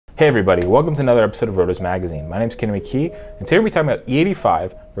Hey everybody, welcome to another episode of Rotos Magazine. My name is Kenny McKee, and today we're talking about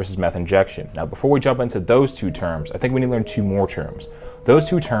E85 versus meth injection. Now before we jump into those two terms, I think we need to learn two more terms. Those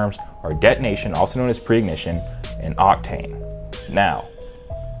two terms are detonation, also known as pre-ignition, and octane. Now,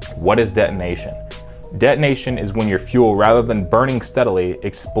 what is detonation? Detonation is when your fuel, rather than burning steadily,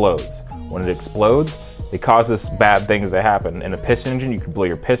 explodes. When it explodes, it causes bad things to happen. In a piston engine, you can blow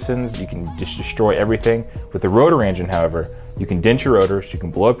your pistons, you can just destroy everything. With a rotary engine, however, you can dent your rotors, you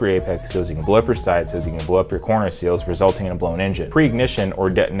can blow up your apex seals, you can blow up your side seals, you can blow up your corner seals, resulting in a blown engine. Pre-ignition or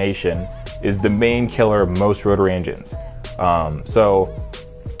detonation is the main killer of most rotary engines. So,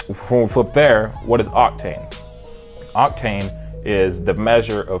 before we flip there, what is octane? Octane is the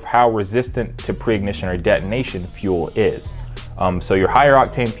measure of how resistant to pre-ignition or detonation fuel is. So your higher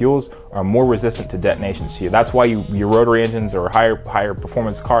octane fuels are more resistant to detonation. So that's why your rotary engines or higher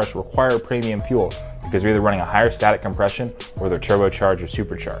performance cars require premium fuel, because you're either running a higher static compression or they're turbocharged or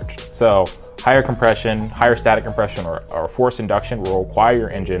supercharged. So higher compression, higher static compression or forced induction will require your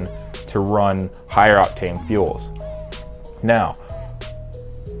engine to run higher octane fuels. Now,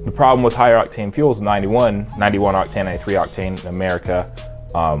 the problem with higher octane fuels, 91 octane, 93 octane in America,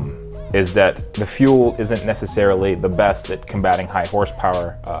 is that the fuel isn't necessarily the best at combating high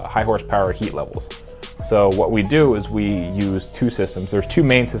horsepower heat levels. So what we do is we use two systems. There's two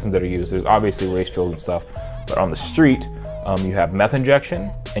main systems that are used. There's obviously race fuels and stuff, but on the street, you have meth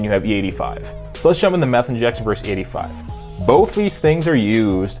injection and you have E85. So let's jump into meth injection versus E85. Both these things are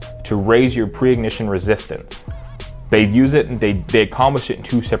used to raise your pre-ignition resistance. They use it and they accomplish it in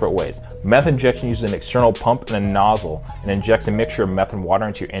two separate ways. Meth injection uses an external pump and a nozzle and injects a mixture of meth and water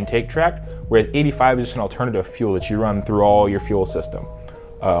into your intake tract, whereas E85 is just an alternative fuel that you run through all your fuel system.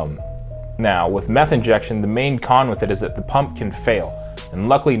 Now, with meth injection, the main con with it is that the pump can fail. And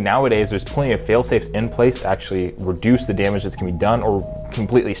luckily nowadays, there's plenty of fail-safes in place to actually reduce the damage that can be done or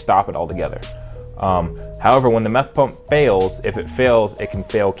completely stop it altogether. However, when the meth pump fails, if it fails, it can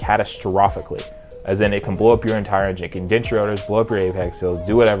fail catastrophically. As in, it can blow up your entire engine, it can dent your rotors, blow up your apex seals,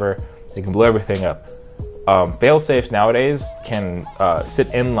 do whatever, it can blow everything up. Fail-safes nowadays can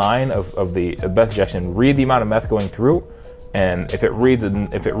sit in line of the meth injection, read the amount of meth going through, and if it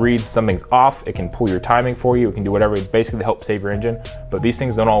reads something's off, it can pull your timing for you, it can do whatever, basically to help save your engine. But these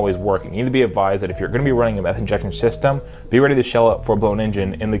things don't always work. You need to be advised that if you're going to be running a meth injection system, be ready to shell out for a blown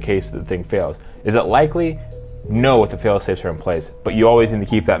engine in the case that the thing fails. Is it likely? No, if the fail-safes are in place, but you always need to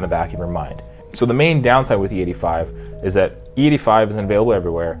keep that in the back of your mind. So the main downside with E85 is that E85 isn't available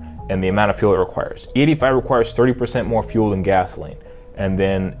everywhere and the amount of fuel it requires. E85 requires 30% more fuel than gasoline. And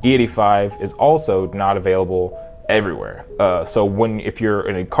then E85 is also not available everywhere. So if you're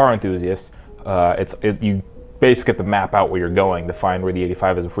a car enthusiast, you basically have to map out where you're going to find where the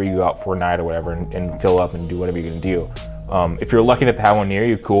E85 is before you go out for a night or whatever and fill up and do whatever you're gonna do. If you're lucky enough to have one near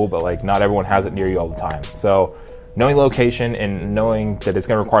you, cool, but like not everyone has it near you all the time. So knowing location and knowing that it's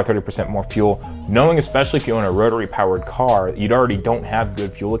going to require 30% more fuel, knowing especially if you own a rotary powered car, you already don't have good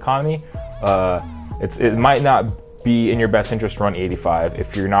fuel economy, it might not be in your best interest to run E85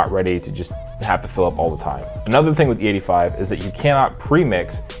 if you're not ready to just have to fill up all the time. Another thing with E85 is that you cannot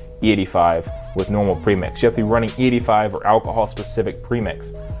premix E85 with normal premix. You have to be running E85 or alcohol specific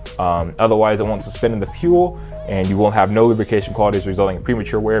premix. Otherwise it won't suspend in the fuel and you will have no lubrication qualities, resulting in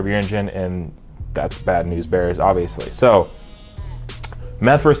premature wear of your engine, and that's bad news bears, obviously. So,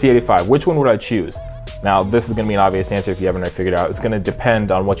 meth versus E85, which one would I choose? Now, this is gonna be an obvious answer if you haven't already figured it out. It's gonna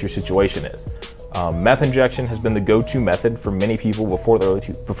depend on what your situation is. Meth injection has been the go-to method for many people before the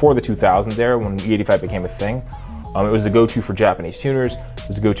 2000s era when E85 became a thing. It was the go-to for Japanese tuners, it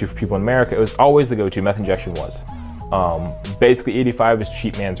was the go-to for people in America, it was always the go-to, meth injection was. Basically, E85 is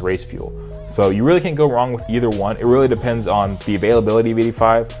cheap man's race fuel. So you really can't go wrong with either one. It really depends on the availability of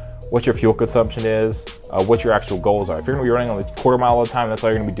E85, what your fuel consumption is, what your actual goals are. If you're gonna be running on the quarter mile all the time, that's all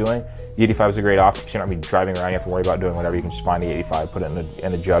you're gonna be doing, E85 is a great option because you're not gonna be driving around, you have to worry about doing whatever, you can just find the E85, put it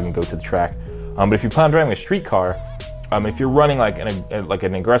in a jug and go to the track. But if you plan on driving a street car, if you're running like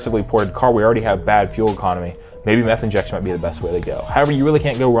an aggressively ported car, we already have bad fuel economy, maybe meth injection might be the best way to go. However, you really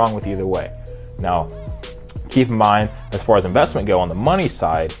can't go wrong with either way. Now, keep in mind, as far as investment go on the money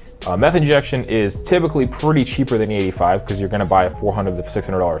side, meth injection is typically pretty cheaper than E85 because you're going to buy a $400 to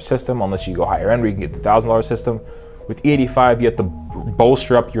 $600 system, unless you go higher end where you can get the $1,000 system. With E85, you have to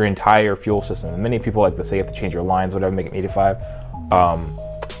bolster up your entire fuel system. And many people like to say you have to change your lines, whatever, make it E85.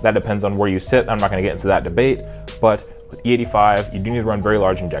 That depends on where you sit. I'm not going to get into that debate, but with E85, you do need to run very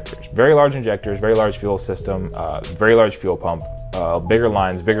large injectors, very large fuel system, very large fuel pump, bigger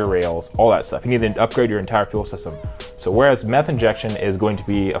lines, bigger rails, all that stuff. You need to upgrade your entire fuel system. So whereas meth injection is going to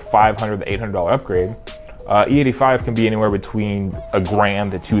be a $500 to $800 upgrade, E85 can be anywhere between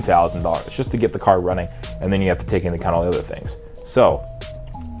 $1,000 to $2,000 just to get the car running, and then you have to take into account all the other things. So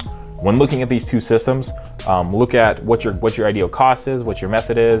when looking at these two systems, look at what your ideal cost is, what your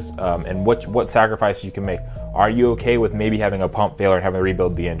method is, and what sacrifices you can make. Are you okay with maybe having a pump failure and having to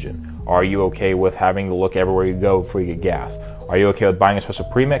rebuild the engine? Are you okay with having to look everywhere you go before you get gas? Are you okay with buying a special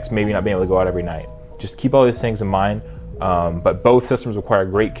premix, maybe not being able to go out every night? Just keep all these things in mind. But both systems require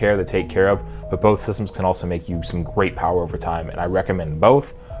great care to take care of, but both systems can also make you some great power over time, and I recommend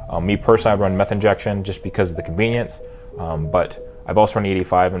both. Me personally, I run meth injection just because of the convenience, but I've also run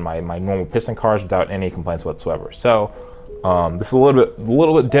E85 in my normal piston cars without any complaints whatsoever. So this is a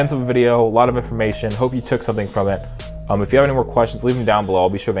little bit dense of a video, a lot of information. Hope you took something from it. If you have any more questions, leave them down below. I'll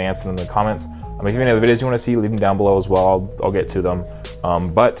be sure to answer them in the comments. If you have any other videos you want to see, leave them down below as well. I'll get to them.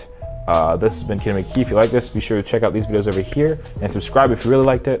 This has been Kenny McKee. If you like this, be sure to check out these videos over here and subscribe if you really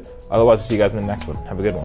liked it. Otherwise, I'll see you guys in the next one. Have a good one.